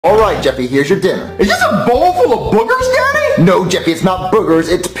Alright, Jeffy, here's your dinner. Is this a bowl full of boogers, Daddy? No, Jeffy, it's not boogers,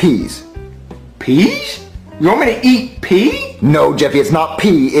 it's peas. Peas? You want me to eat pea? No, Jeffy, it's not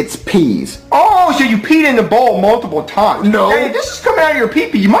pea, it's peas. Oh, so you peed in the bowl multiple times. No. Hey, this is coming out of your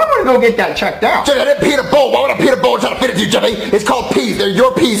pee-pee. You might want to go get that checked out. Jeffy, I didn't pee in a bowl. Why would I pee in a bowl and try to fit it to you, Jeffy? It's called peas. They're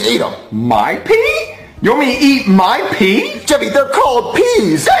your peas. Eat them. My pee? You want me to eat my pee? Jeffy, they're called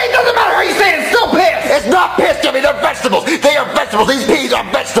peas. Hey, it doesn't matter how you say it, it's still piss. It's not piss, Jeffy. They're vegetables. They are vegetables. These peas are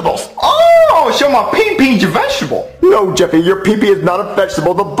vegetables. Oh, so my pee-pee's a vegetable. No, Jeffy, your pee-pee is not a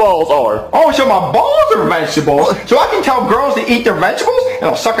vegetable. The balls are. Oh, so my balls are vegetables. So I can tell girls to eat their vegetables and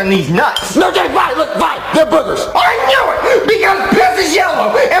I'll suck on these nuts. No, Jeffy, fine. Look, fine. They're boogers. I knew it! Because piss is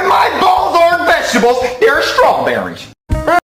yellow and my balls aren't vegetables, they're strawberries.